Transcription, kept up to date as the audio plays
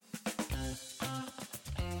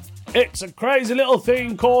It's a crazy little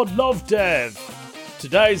thing called Love Dev.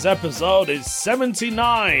 Today's episode is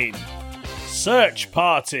 79. Search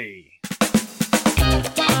Party.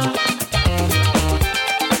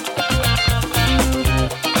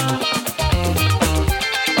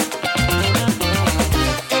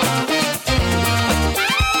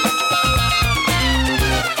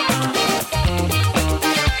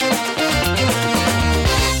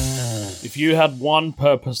 If you had one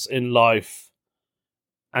purpose in life,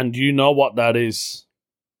 and you know what that is,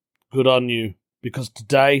 good on you. Because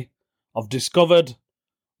today, I've discovered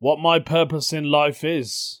what my purpose in life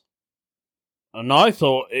is. And I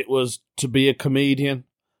thought it was to be a comedian,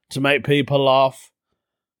 to make people laugh.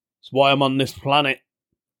 That's why I'm on this planet.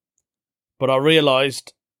 But I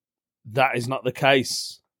realised that is not the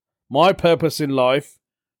case. My purpose in life,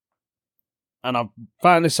 and I've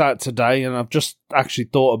found this out today, and I've just actually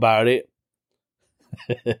thought about it,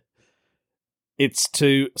 it's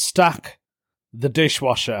to stack the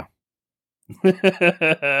dishwasher.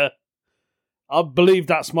 I believe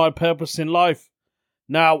that's my purpose in life.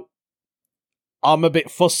 Now, I'm a bit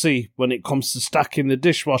fussy when it comes to stacking the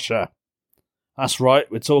dishwasher. That's right,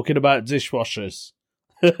 we're talking about dishwashers.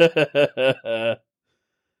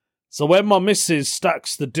 So when my missus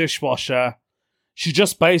stacks the dishwasher, she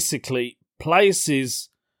just basically places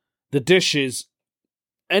the dishes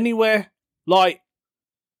anywhere. Like,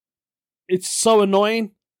 it's so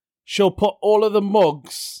annoying. She'll put all of the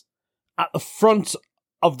mugs at the front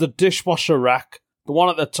of the dishwasher rack, the one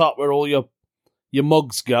at the top where all your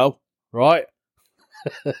mugs go, right?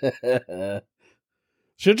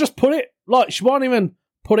 She'll just put it, like, she won't even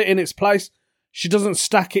put it in its place. She doesn't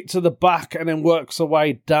stack it to the back and then works her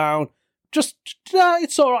way down. Just,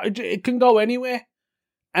 it's alright, it can go anywhere.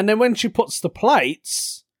 And then when she puts the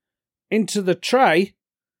plates into the tray,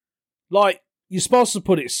 like, you're supposed to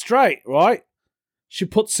put it straight, right? She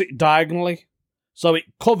puts it diagonally, so it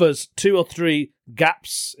covers 2 or 3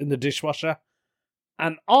 gaps in the dishwasher.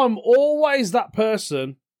 And I'm always that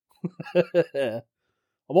person, I'm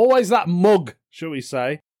always that mug, shall we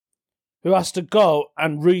say, who has to go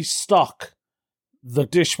and restock the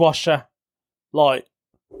dishwasher. Like,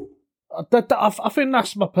 I think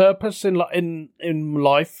that's my purpose in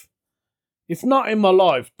life. If not in my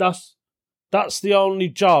life, that's the only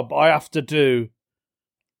job I have to do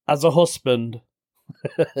as a husband.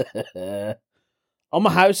 I'm a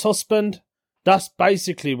house husband. That's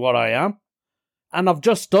basically what I am. And I've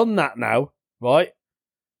just done that now, right?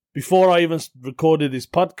 Before I even recorded this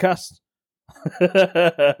podcast.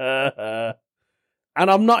 And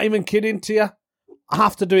I'm not even kidding to you. I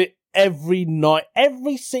have to do it every night.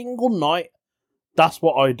 Every single night. That's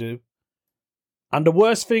what I do. And the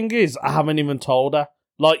worst thing is, I haven't even told her.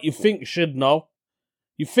 Like, you think she'd know.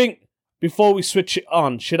 You think, before we switch it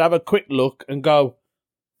on, she'd have a quick look and go,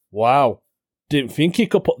 wow, didn't think you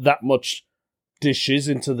could put that much dishes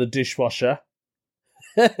into the dishwasher.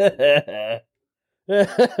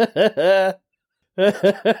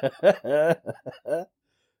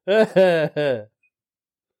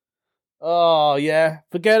 Oh, yeah,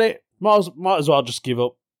 forget it. Might as well just give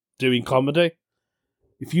up doing comedy.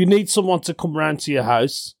 If you need someone to come round to your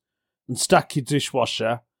house and stack your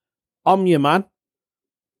dishwasher, I'm your man.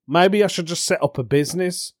 Maybe I should just set up a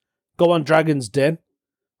business, go on Dragon's Den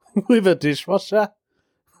with a dishwasher.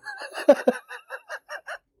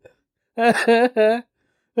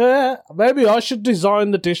 Maybe I should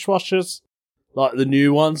design the dishwashers like the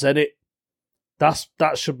new ones, edit.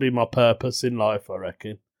 That should be my purpose in life, I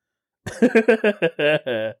reckon.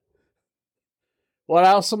 What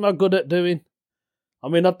else am I good at doing? I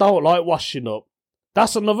mean, I don't like washing up.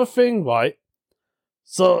 That's another thing, right?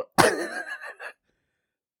 So, I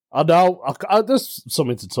know, there's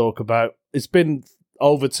something to talk about. It's been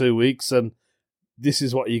over 2 weeks and this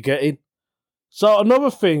is what you're getting. So, another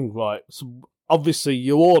thing, right? So obviously,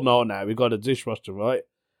 you all know now we got a dishwasher, right?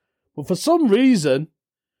 But for some reason,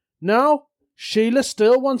 now Sheila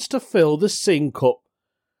still wants to fill the sink up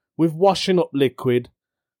with washing up liquid,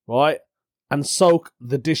 right? And soak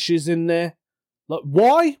the dishes in there. Like,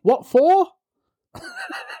 why? What for?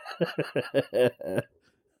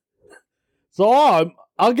 So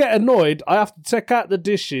I get annoyed. I have to take out the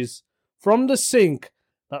dishes from the sink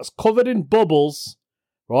that's covered in bubbles,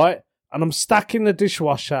 right? And I'm stacking the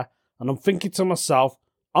dishwasher and I'm thinking to myself,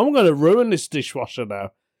 I'm going to ruin this dishwasher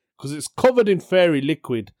now because it's covered in fairy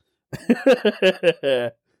liquid.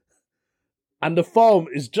 And the foam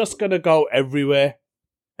is just going to go everywhere.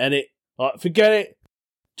 And forget it.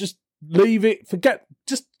 Just leave it.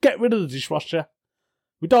 Just get rid of the dishwasher.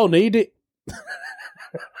 We don't need it.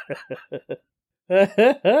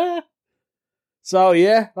 So,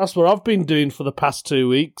 yeah, that's what I've been doing for the past 2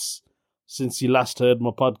 weeks since you last heard my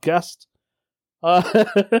podcast.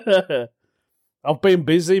 I've been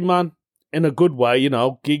busy, man, in a good way,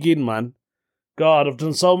 gigging, man. God, I've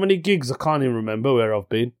done so many gigs, I can't even remember where I've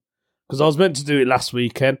been. Because I was meant to do it last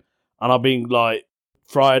weekend, and I've been,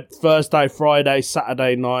 Thursday, Friday,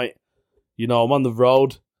 Saturday night, I'm on the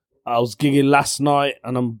road. I was gigging last night,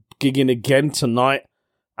 and I'm gigging again tonight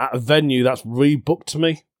at a venue that's rebooked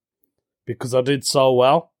me because I did so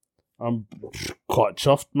well. I'm quite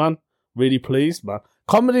chuffed, man. Really pleased, man.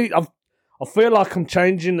 Comedy, I feel like I'm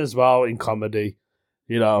changing as well in comedy.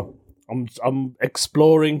 I'm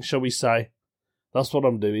exploring, shall we say. That's what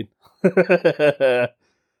I'm doing.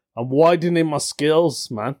 I'm widening my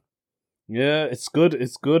skills, man. Yeah, it's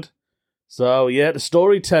good. So, yeah, the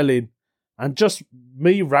storytelling and just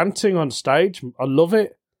me ranting on stage, I love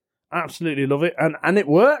it. Absolutely love it. And it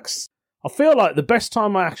works. I feel like the best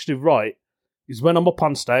time I actually write is when I'm up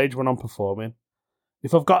on stage, when I'm performing.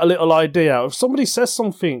 If I've got a little idea, if somebody says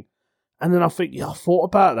something and then I think, yeah, I thought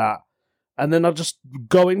about that. And then I just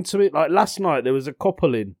go into it. Like last night, there was a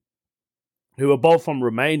couple in who were both from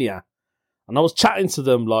Romania. And I was chatting to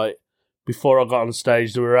them, before I got on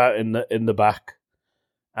stage. They were out in the back.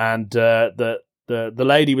 And the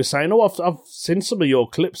lady was saying, oh, I've seen some of your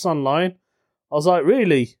clips online. I was like,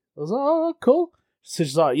 really? I was like, oh, cool.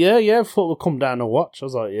 She's like, yeah, thought we'll come down and watch. I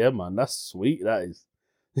was like, yeah, man, that's sweet, that is.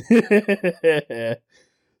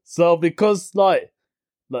 So, because,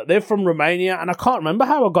 they're from Romania, and I can't remember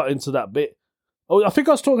how I got into that bit. Oh, I think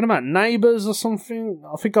I was talking about Neighbours or something.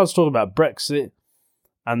 I think I was talking about Brexit.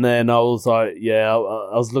 And then I was like, yeah,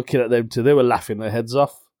 I was looking at them too. They were laughing their heads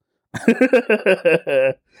off.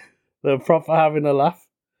 They were proper having a laugh.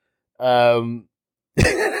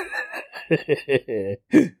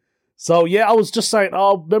 So, yeah, I was just saying,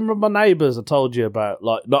 remember my neighbours I told you about?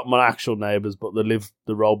 Not my actual neighbours, but they live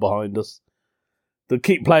the road behind us. They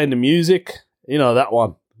keep playing the music. That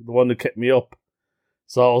one. The one that kept me up.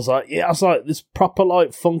 So I was like, this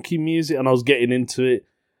proper, funky music, and I was getting into it.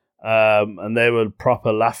 And they were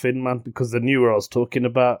proper laughing, man, because they knew what I was talking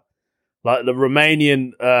about. The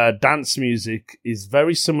Romanian dance music is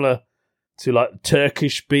very similar to,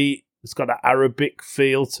 Turkish beat. It's got an Arabic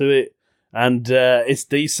feel to it. And it's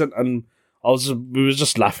decent, and we were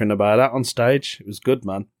just laughing about that on stage. It was good,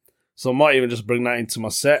 man. So I might even just bring that into my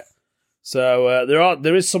set. So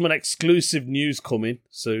there is some exclusive news coming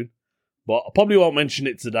soon, but I probably won't mention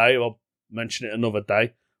it today. I'll mention it another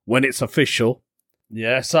day when it's official.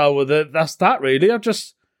 Yeah, so that's that really. I've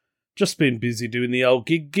just been busy doing the old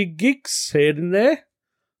gigs here and there,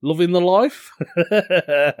 loving the life.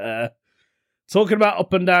 Talking about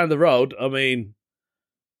up and down the road, I mean,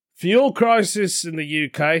 fuel crisis in the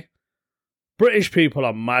UK. British people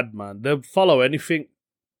are mad, man. They'll follow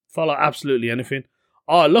absolutely anything.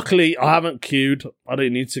 Oh, luckily, I haven't queued. I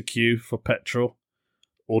didn't need to queue for petrol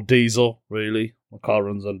or diesel, really. My car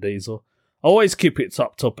runs on diesel. I always keep it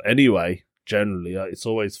topped up anyway, generally. It's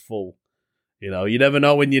always full. You never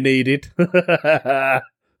know when you need it.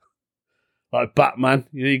 Like Batman.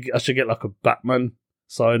 I should get a Batman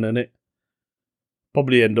sign in it.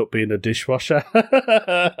 Probably end up being a dishwasher.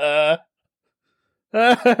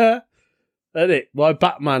 And my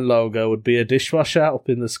Batman logo would be a dishwasher up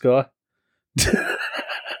in the sky.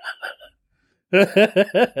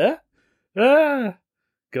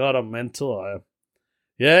 God, I'm mental, I am.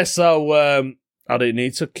 Yeah, so I didn't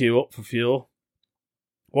need to queue up for fuel.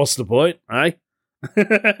 What's the point, eh?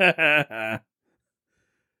 I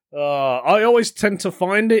always tend to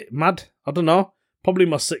find it mad. I don't know. Probably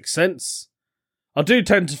my sixth sense. I do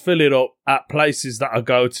tend to fill it up at places that I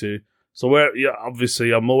go to. So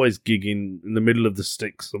obviously I'm always gigging in the middle of the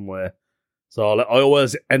sticks somewhere. So I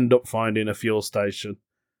always end up finding a fuel station.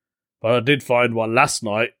 But I did find one last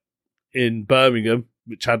night in Birmingham,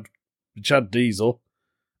 which had diesel.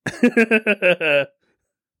 I've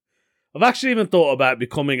actually even thought about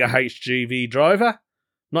becoming a HGV driver.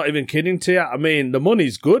 Not even kidding to you. I mean, the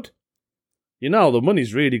money's good. The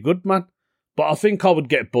money's really good, man. But I think I would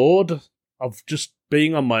get bored of just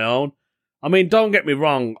being on my own. I mean, don't get me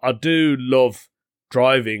wrong. I do love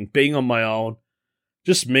driving, being on my own.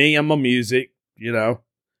 Just me and my music,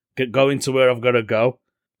 going to where I've got to go.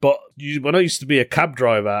 But when I used to be a cab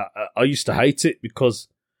driver, I used to hate it because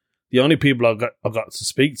the only people I got to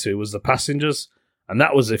speak to was the passengers. And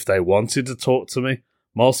that was if they wanted to talk to me.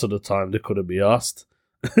 Most of the time, they couldn't be asked.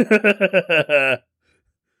 And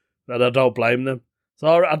I don't blame them.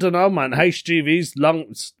 So I don't know, man. HGV's long.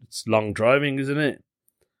 It's long driving, isn't it?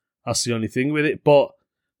 That's the only thing with it. But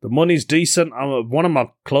the money's decent. One of my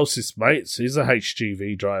closest mates, he's a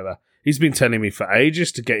HGV driver. He's been telling me for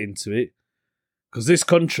ages to get into it. because this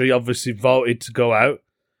country obviously voted to go out.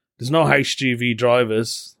 There's no HGV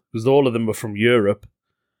drivers because all of them are from Europe.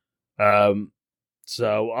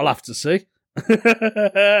 So I'll have to see.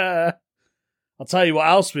 I'll tell you what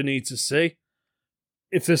else we need to see.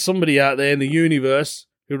 If there's somebody out there in the universe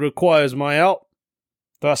who requires my help,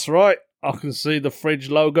 that's right. I can see the fridge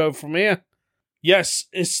logo from here. Yes,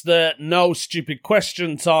 it's the No Stupid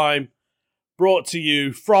Question time, brought to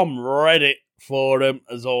you from Reddit forum,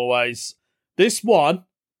 as always. This one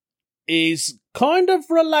is kind of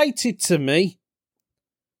related to me.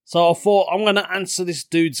 So I thought I'm going to answer this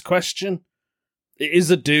dude's question. It is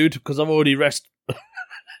a dude, because I've already read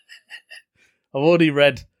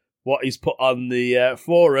what he's put on the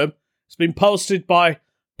forum. It's been posted by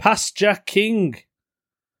Pasture King.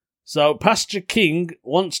 So Pasture King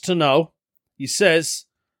wants to know, he says,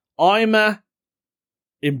 I'm a,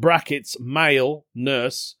 in brackets, male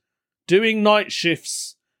nurse, doing night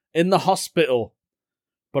shifts in the hospital,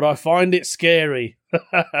 but I find it scary.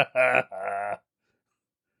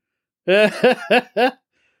 It's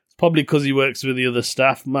probably because he works with the other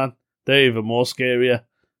staff, man. They're even more scarier.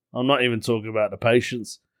 I'm not even talking about the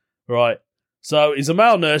patients. Right. So he's a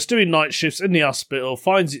male nurse doing night shifts in the hospital,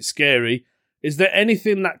 finds it scary. Is there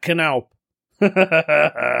anything that can help?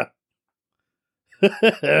 I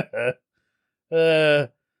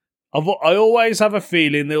always have a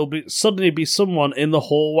feeling there'll suddenly be someone in the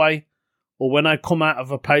hallway, or when I come out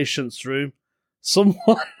of a patient's room, someone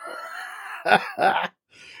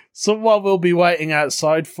will be waiting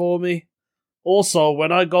outside for me. Also,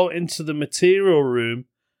 when I go into the material room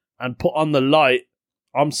and put on the light,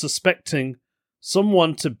 I'm suspecting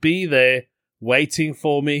someone to be there waiting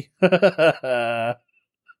for me.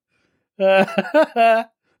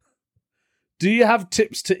 Do you have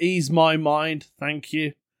tips to ease my mind? Thank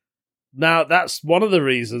you. Now, that's one of the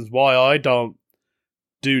reasons why I don't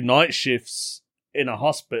do night shifts in a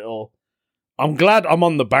hospital. I'm glad I'm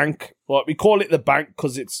on the bank. Well, we call it the bank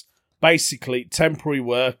because it's basically temporary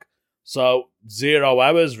work. So 0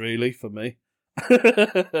 hours, really, for me.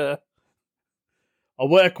 I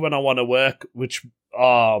work when I want to work, which,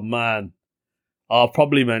 oh, man. I'll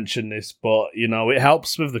probably mention this, but, you know, it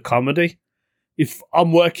helps with the comedy. If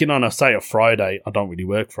I'm working on, say, a Friday, I don't really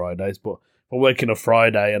work Fridays, but if I'm working a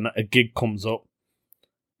Friday and a gig comes up,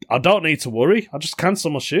 I don't need to worry. I just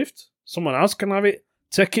cancel my shift. Someone else can have it.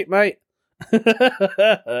 Take it, mate.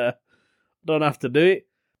 Don't have to do it.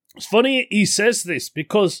 It's funny he says this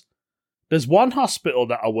because there's one hospital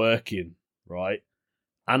that I work in, right?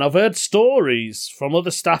 And I've heard stories from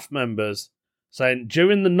other staff members saying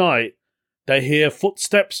during the night they hear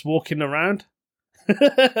footsteps walking around.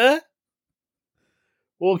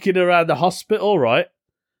 Walking around the hospital, right?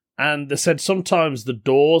 And they said sometimes the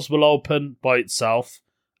doors will open by itself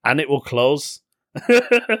and it will close.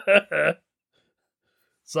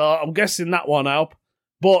 So I'm guessing that won't help.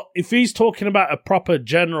 But if he's talking about a proper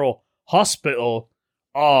general hospital,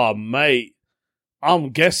 oh, mate,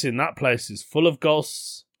 I'm guessing that place is full of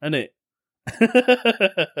ghosts, isn't it?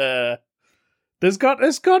 There's got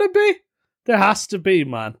to be. There has to be,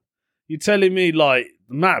 man. You're telling me, like,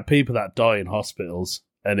 the amount of people that die in hospitals,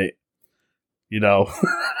 and it, you know,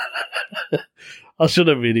 I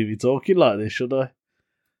shouldn't really be talking like this, should I?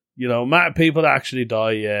 You know, amount of people that actually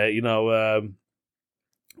die, yeah, you know,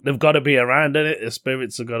 they've got to be around, innit? The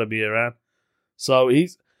spirits have got to be around. So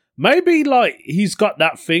he's got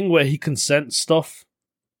that thing where he can sense stuff.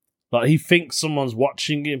 Like he thinks someone's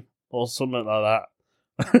watching him or something like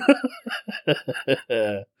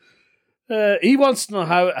that. He wants to know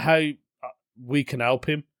how we can help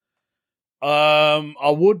him. I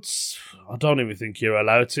don't even think you're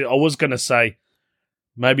allowed to. I was going to say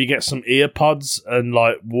maybe get some ear pods and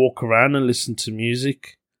like walk around and listen to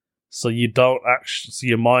music. So you don't actually, so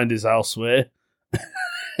your mind is elsewhere.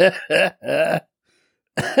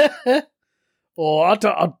 Or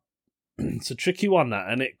it's a tricky one, that,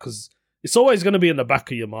 isn't it? Because it's always going to be in the back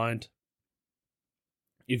of your mind.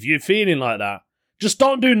 If you're feeling like that, just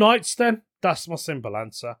don't do nights then. That's my simple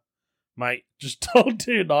answer. Mate, just don't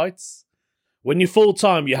do nights. When you're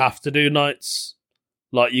full-time, you have to do nights.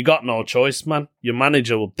 Like, you got no choice, man. Your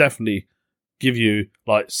manager will definitely give you,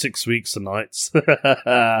 like, 6 weeks of nights.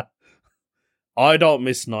 I don't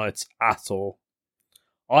miss nights at all.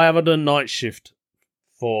 I haven't done night shift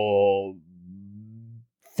for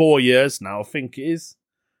 4 years now, I think it is.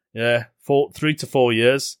 Yeah, 3 to 4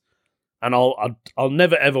 years. And I'll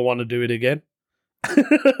never ever want to do it again.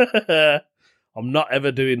 I'm not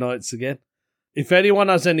ever doing nights again. If anyone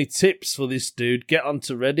has any tips for this dude, get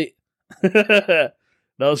onto Reddit.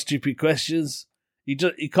 No stupid questions. He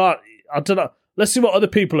can't. I don't know. Let's see what other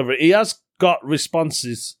people have written. He has got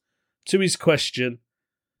responses to his question,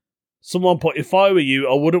 someone put, if I were you,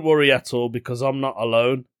 I wouldn't worry at all because I'm not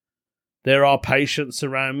alone. There are patients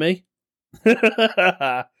around me.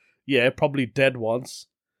 Yeah, probably dead ones.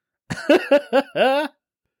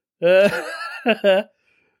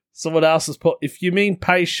 Someone else has put, if you mean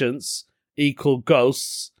patients equal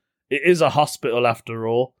ghosts, it is a hospital after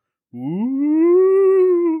all.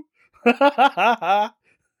 Ooh.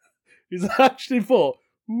 He's actually put,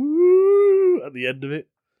 ooh, at the end of it.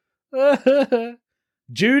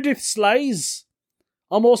 Judith Slays.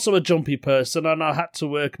 I'm also a jumpy person and I had to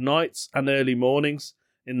work nights and early mornings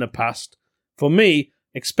in the past. For me,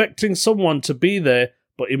 expecting someone to be there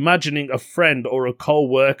but imagining a friend or a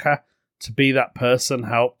co-worker to be that person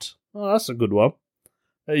helped. Oh, that's a good one.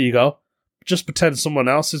 There you go. Just pretend someone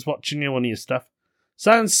else is watching you on your stuff.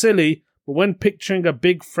 Sounds silly, but when picturing a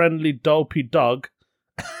big, friendly, dopey dog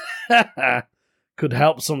could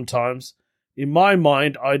help sometimes. In my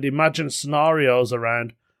mind, I'd imagine scenarios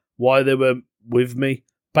around why they were with me.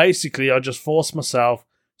 Basically, I just forced myself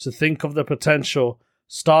to think of the potential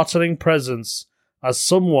startling presence as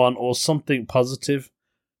someone or something positive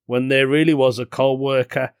when there really was a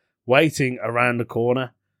co-worker waiting around the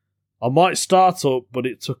corner. I might start up, but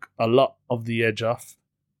it took a lot of the edge off.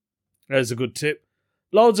 There's a good tip.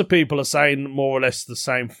 Loads of people are saying more or less the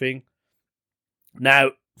same thing.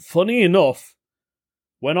 Now, funny enough,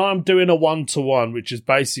 when I'm doing a one-to-one, which is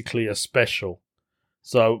basically a special,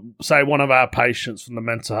 so say one of our patients from the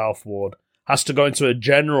mental health ward has to go into a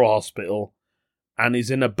general hospital and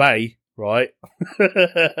he's in a bay, right?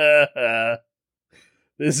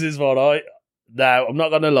 This is what now, I'm not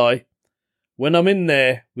going to lie. When I'm in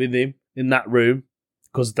there with him, in that room,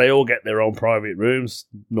 because they all get their own private rooms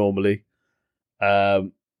normally, I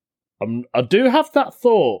do have that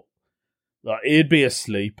thought that he'd be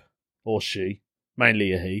asleep, or she,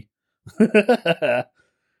 mainly a he.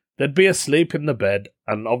 They'd be asleep in the bed,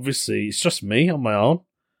 and obviously it's just me on my own,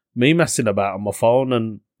 me messing about on my phone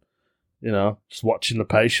and, just watching the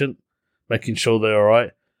patient, making sure they're all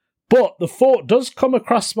right. But the thought does come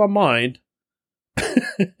across my mind,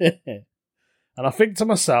 and I think to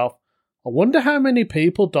myself, I wonder how many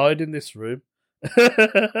people died in this room.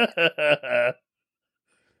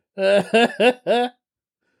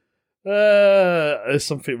 There's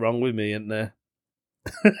something wrong with me, isn't there?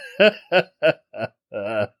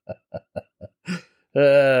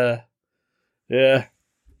 Yeah.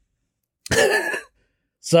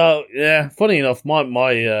 So yeah, funny enough, my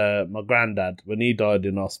granddad, when he died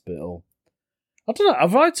in hospital, I don't know,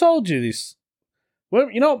 have I told you this? Well,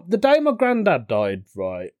 the day my granddad died,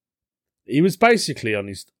 right, he was basically on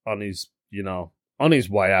his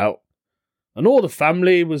way out, and all the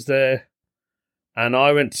family was there, and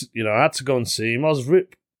I went, I had to go and see him. I was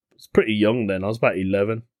pretty young then. I was about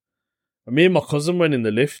 11, and me and my cousin went in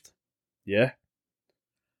the lift. Yeah,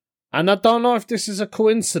 and I don't know if this is a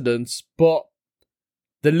coincidence, but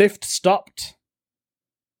the lift stopped.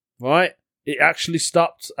 Right, it actually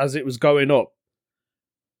stopped as it was going up.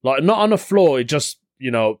 Like, not on the floor. It just,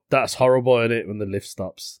 that's horrible, isn't it, when the lift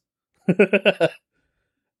stops.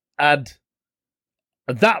 And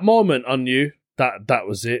at that moment, I knew that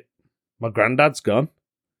was it. My granddad's gone.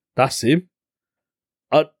 That's him.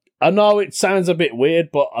 I know it sounds a bit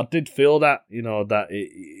weird, but I did feel that, that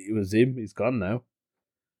it was him. He's gone now.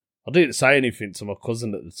 I didn't say anything to my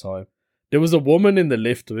cousin at the time. There was a woman in the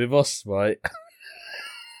lift with us, right?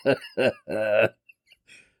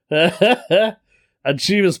 And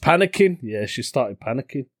she was panicking. Yeah, she started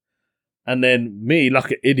panicking. And then me,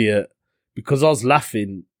 like an idiot, because I was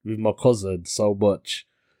laughing with my cousin so much,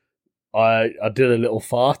 I did a little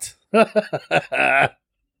fart. I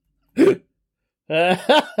did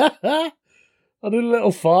a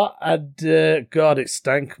little fart, and God, it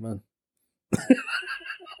stank, man.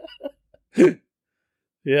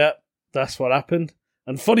 Yeah, that's what happened.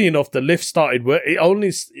 And funny enough, the lift started work. It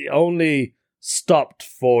only stopped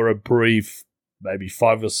for a brief, maybe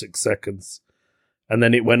 5 or 6 seconds, and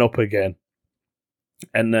then it went up again.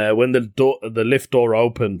 And when the lift door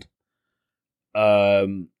opened,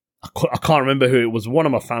 I can't remember who it was. One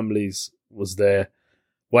of my families was there,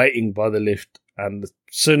 waiting by the lift, and as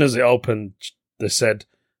soon as it opened, they said,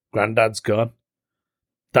 "Granddad's gone."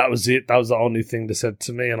 That was it. That was the only thing they said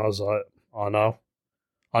to me, and I was like, "I know."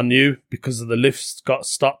 I knew because of the lifts got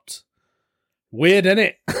stopped. Weird,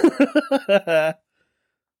 innit?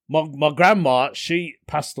 My grandma, she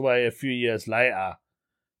passed away a few years later.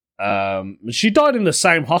 She died in the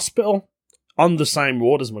same hospital, on the same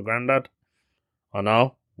ward as my granddad. I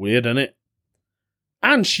know, weird, innit?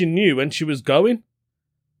 And she knew when she was going.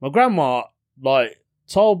 My grandma,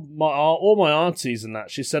 told all my aunties and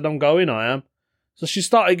that. She said, "I'm going, I am." So she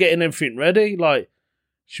started getting everything ready. Like,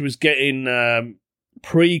 she was getting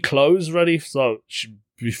pre-clothes ready. So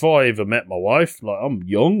before I even met my wife, like, I'm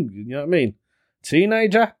young, you know what I mean?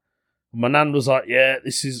 Teenager. My nan was like, yeah,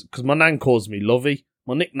 this is... Because my nan calls me Lovey.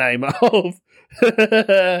 My nickname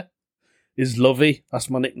is Lovey. That's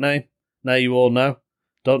my nickname. Now you all know.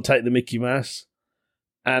 Don't take the Mickey Mouse.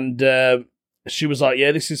 And she was like,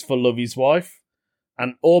 yeah, this is for Lovey's wife.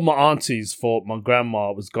 And all my aunties thought my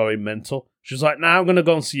grandma was going mental. She was like, now I'm going to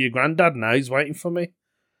go and see your granddad now. He's waiting for me.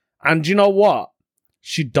 And you know what?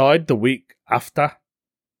 She died the week after.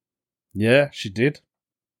 Yeah, she did.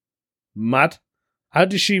 Mad. How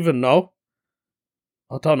did she even know?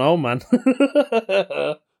 I don't know, man.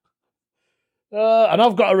 And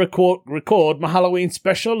I've got to record my Halloween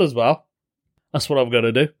special as well. That's what I'm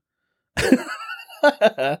going to do.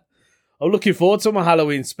 I'm looking forward to my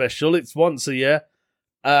Halloween special. It's once a year.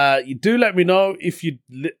 You do let me know if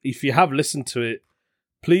you have listened to it.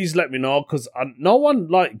 Please let me know, because no one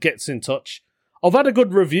gets in touch. I've had a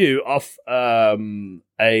good review of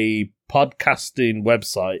a podcasting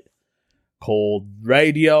website called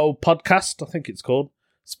Radio Podcast, I think it's called.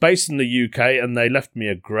 It's based in the UK, and they left me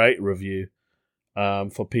a great review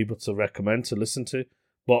for people to recommend to listen to.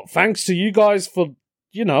 But thanks to you guys for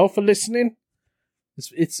listening.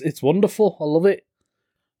 It's wonderful. I love it.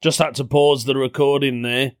 Just had to pause the recording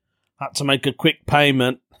there. Had to make a quick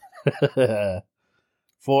payment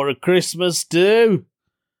for a Christmas do.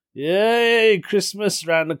 Yay, Christmas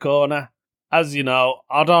round the corner. As you know,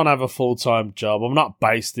 I don't have a full-time job. I'm not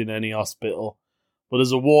based in any hospital. But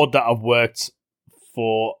there's a ward that I've worked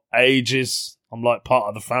for ages. I'm like part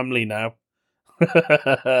of the family now.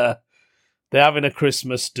 They're having a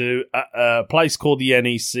Christmas do at a place called the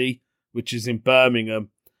NEC, which is in Birmingham.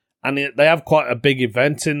 And they have quite a big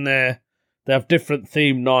event in there. They have different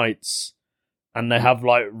theme nights. And they have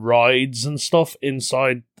rides and stuff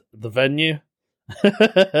inside the venue.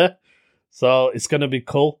 So it's going to be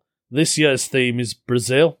cool. This year's theme is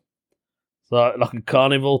Brazil. So like a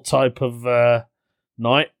carnival type of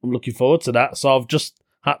night. I'm looking forward to that. So I've just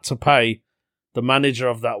had to pay the manager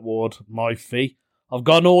of that ward my fee. I've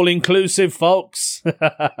gone all-inclusive, folks.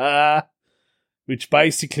 Which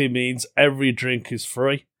basically means every drink is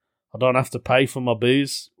free. I don't have to pay for my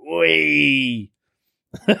booze. Whee!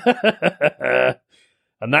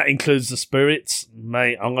 And that includes the spirits.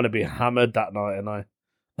 Mate, I'm going to be hammered that night, aren't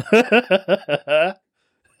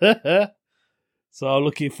I? So I'm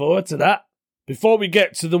looking forward to that. Before we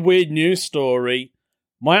get to the weird news story,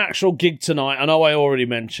 my actual gig tonight, I know I already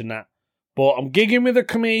mentioned that, but I'm gigging with a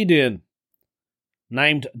comedian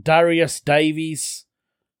named Darius Davies.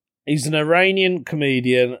 He's an Iranian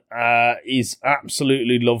comedian. He's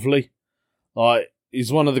absolutely lovely.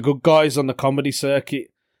 He's one of the good guys on the comedy circuit.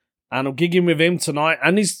 And I'm gigging with him tonight.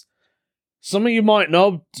 And some of you might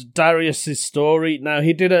know Darius's story. Now,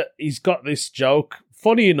 he's got this joke.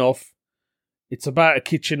 Funny enough, it's about a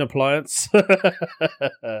kitchen appliance.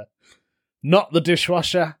 Not the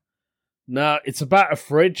dishwasher. No, it's about a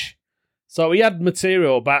fridge. So he had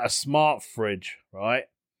material about a smart fridge, right?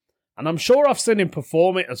 And I'm sure I've seen him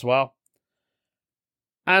perform it as well.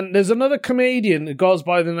 And there's another comedian who goes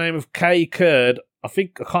by the name of Kay Kurd. I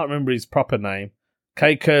can't remember his proper name.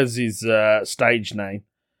 Kay Kurd's his stage name.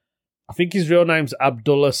 I think his real name's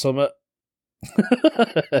Abdullah Summit.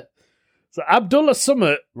 So Abdullah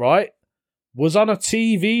Summit, right, was on a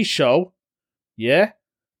TV show, yeah?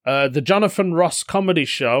 The Jonathan Ross comedy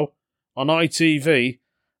show on ITV.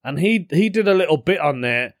 And he did a little bit on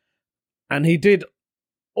there. And he did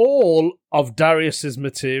all of Darius's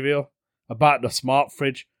material about the smart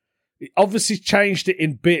fridge. He obviously changed it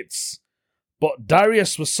in bits. But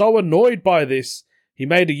Darius was so annoyed by this, he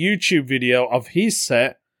made a YouTube video of his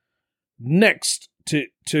set next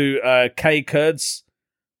to Kay Kurd's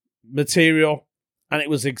material, and it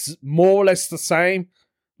was more or less the same.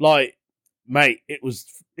 Mate, it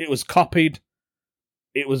was copied.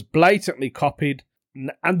 It was blatantly copied.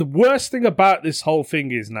 And the worst thing about this whole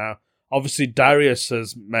thing is now, obviously Darius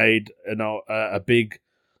has made a big,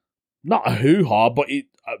 not a hoo-ha, but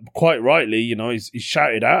quite rightly, he's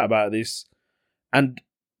shouted out about this. And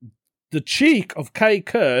the cheek of Kay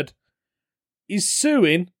Kurd is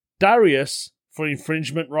suing Darius for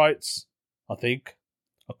infringement rights, I think.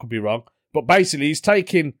 I could be wrong. But basically, he's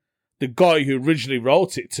taking the guy who originally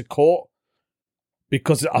wrote it to court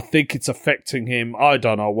because I think it's affecting him. I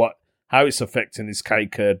don't know how it's affecting this Kay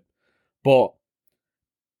Kurd. But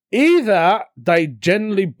either they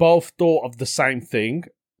generally both thought of the same thing.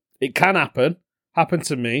 It can happen. Happened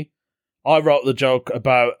to me. I wrote the joke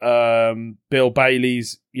about Bill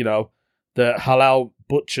Bailey's, the halal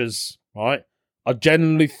butchers, right? I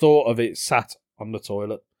genuinely thought of it sat on the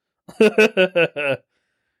toilet. Because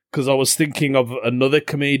I was thinking of another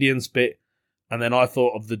comedian's bit, and then I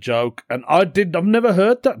thought of the joke. And I've never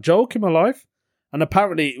heard that joke in my life. And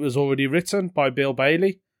apparently it was already written by Bill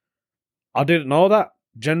Bailey. I didn't know that.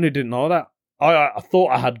 Generally didn't know that. I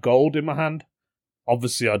thought I had gold in my hand.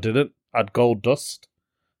 Obviously I didn't. I had gold dust.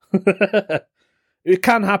 It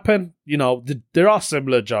can happen. You know, there are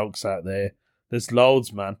similar jokes out there. There's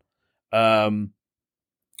loads, man.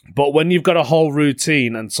 But when you've got a whole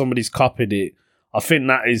routine and somebody's copied it, I think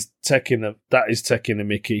that is taking a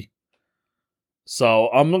mickey. So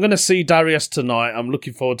I'm going to see Darius tonight. I'm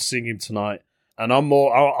looking forward to seeing him tonight. And I'm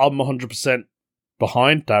 100%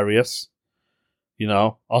 behind Darius. You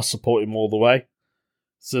know, I'll support him all the way.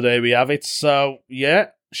 So there we have it. So, yeah.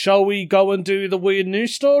 Shall we go and do the weird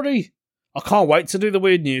news story? I can't wait to do the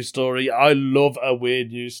weird news story. I love a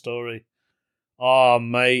weird news story. Oh,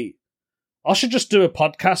 mate. I should just do a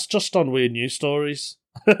podcast just on weird news stories.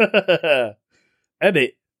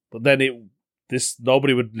 Edit. But then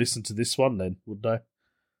nobody would listen to this one then, would they?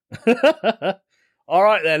 All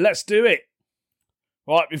right then, let's do it.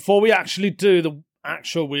 Right, before we actually do the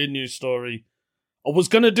actual weird news story, I was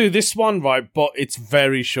going to do this one, right, but it's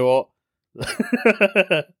very short.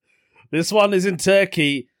 This one is in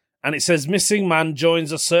Turkey, and it says missing man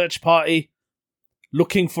joins a search party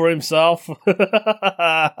looking for himself.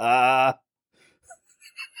 A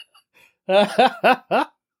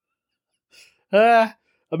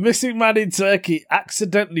missing man in Turkey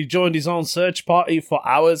accidentally joined his own search party for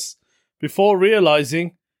hours before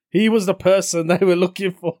realising he was the person they were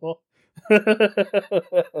looking for.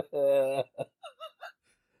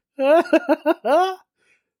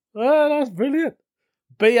 Oh, that's brilliant.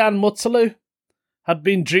 Bian Mutlu had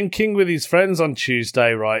been drinking with his friends on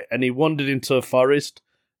Tuesday, right? And he wandered into a forest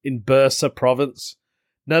in Bursa province.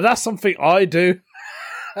 Now, that's something I do.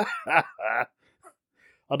 I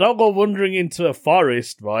don't go wandering into a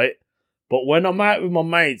forest, right? But when I'm out with my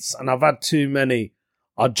mates and I've had too many,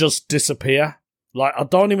 I just disappear. Like, I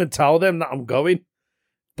don't even tell them that I'm going.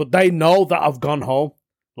 But they know that I've gone home.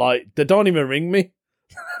 Like, they don't even ring me.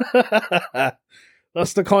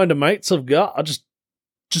 That's the kind of mates I've got. I just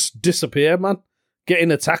disappear, man. Get in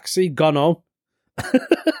a taxi, gone home.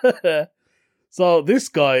 So this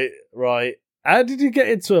guy, right, how did he get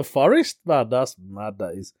into a forest? Man, that's mad,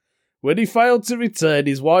 that is. When he failed to return,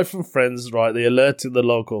 his wife and friends, right, they alerted the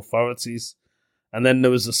local authorities. And then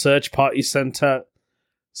there was a search party sent out.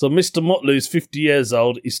 So Mr. Mutlu is 50 years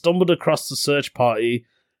old. He stumbled across the search party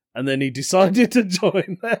and then he decided to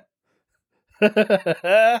join them.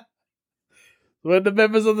 When the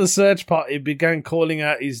members of the search party began calling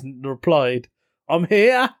out, he replied, "I'm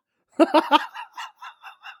here."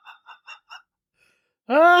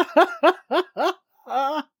 Oh,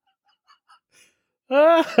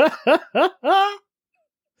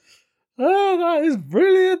 that is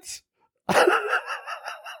brilliant.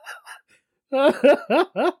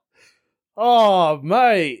 Oh,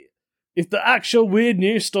 mate. If the actual weird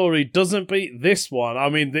news story doesn't beat this one, I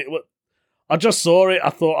mean, I just saw it. I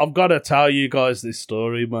thought, I've got to tell you guys this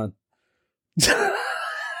story, man.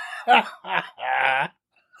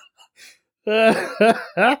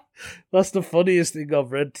 That's the funniest thing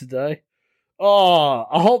I've read today. Oh,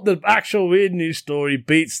 I hope the actual weird news story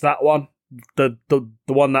beats that one. The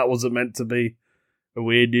one that wasn't meant to be a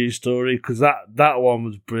weird news story, because that one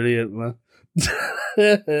was brilliant, man.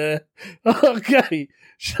 Okay,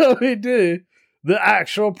 shall we do the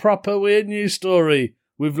actual proper weird news story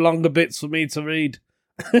with longer bits for me to read?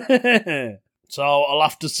 So I'll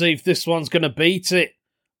have to see if this one's going to beat it,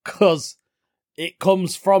 because it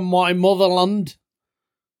comes from my motherland,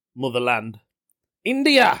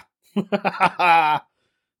 India.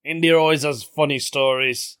 India always has funny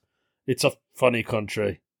stories. It's a funny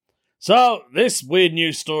country. So this weird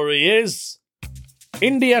news story is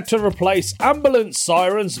India to replace ambulance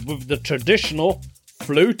sirens with the traditional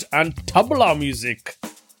flute and tabla music.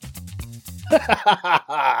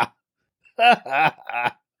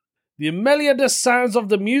 The melodious sounds of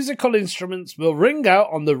the musical instruments will ring out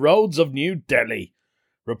on the roads of New Delhi,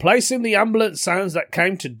 replacing the ambulance sounds that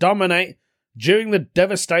came to dominate during the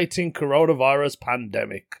devastating coronavirus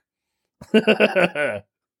pandemic.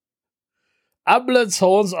 Ambulance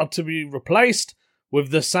horns are to be replaced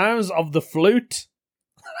with the sounds of the flute,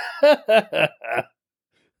 a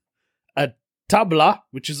tabla,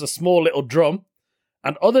 which is a small little drum,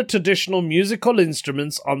 and other traditional musical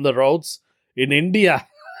instruments on the roads in India.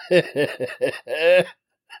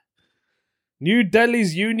 New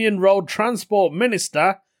Delhi's Union Road Transport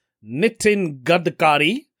Minister, Nitin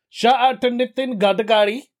Gadkari, shout out to Nitin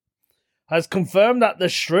Gadkari, has confirmed that the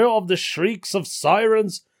shrill of the shrieks of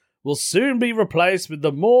sirens will soon be replaced with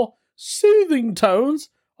the more soothing tones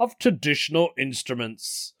of traditional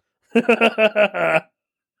instruments.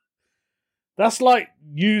 That's like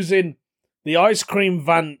using the ice cream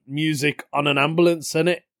van music on an ambulance, isn't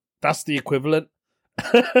it? That's the equivalent.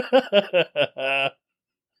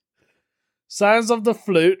 Sounds of the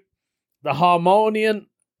flute, the harmonium,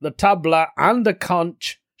 the tabla, and the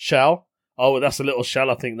conch shell. Oh, that's a little shell,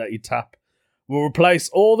 I think, that you tap. Will replace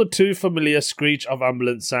all the too familiar screech of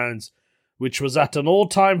ambulance sounds, which was at an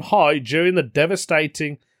all-time high during the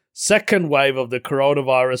devastating second wave of the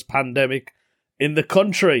coronavirus pandemic in the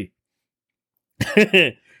country.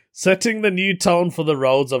 Setting the new tone for the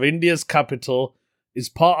roads of India's capital is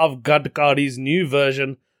part of Gadkari's new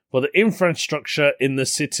version for the infrastructure in the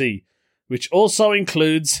city, which also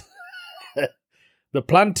includes the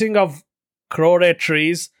planting of crore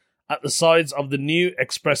trees at the sides of the new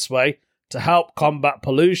expressway to help combat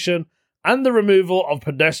pollution and the removal of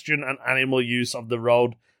pedestrian and animal use of the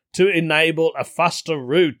road to enable a faster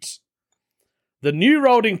route. The new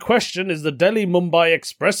road in question is the Delhi-Mumbai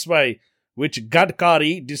Expressway, which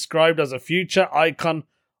Gadkari described as a future icon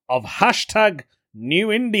of #New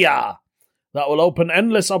India that will open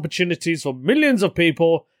endless opportunities for millions of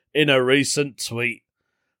people in a recent tweet.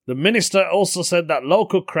 The minister also said that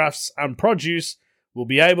local crafts and produce will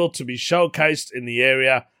be able to be showcased in the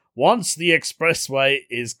area once the expressway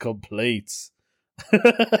is complete.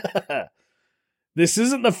 This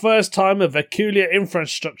isn't the first time a peculiar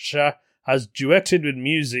infrastructure has duetted with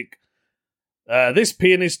music. This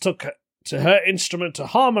pianist took to her instrument to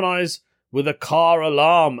harmonise with a car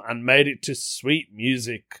alarm and made it to sweet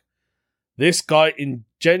music. This guy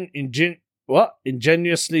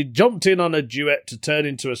ingeniously jumped in on a duet to turn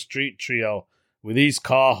into a street trio with his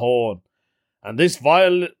car horn. And this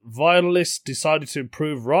violinist decided to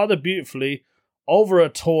improve rather beautifully over a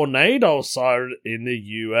tornado siren in the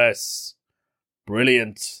US.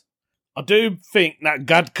 Brilliant. I do think that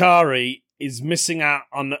Gadkari is missing out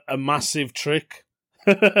on a massive trick.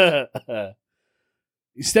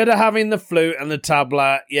 Instead of having the flute and the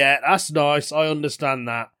tabla, yeah, that's nice, I understand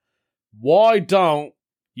that. Why don't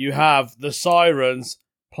you have the sirens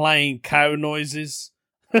playing cow noises?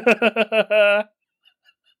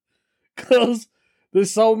 Because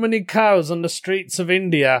there's so many cows on the streets of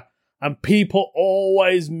India and people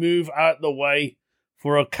always move out the way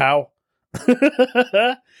for a cow.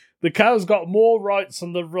 The cow's got more rights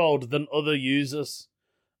on the road than other users.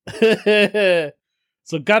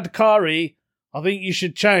 So Gadkari, I think you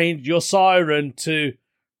should change your siren to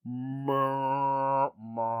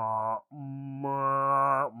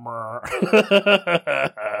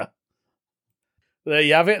There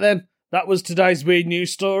you have it then. That was today's weird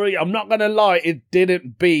news story. I'm not going to lie, it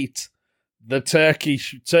didn't beat the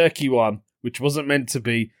turkey one, which wasn't meant to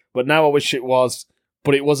be, but now I wish it was,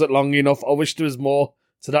 but it wasn't long enough. I wish there was more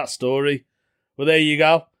to that story. Well, there you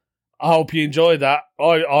go. I hope you enjoyed that.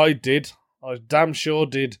 I did. I damn sure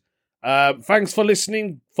did. Thanks for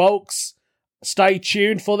listening, folks. Stay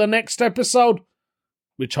tuned for the next episode,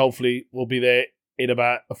 which hopefully will be there in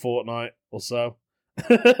about a fortnight or so.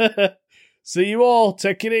 See you all.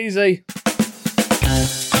 Take it easy.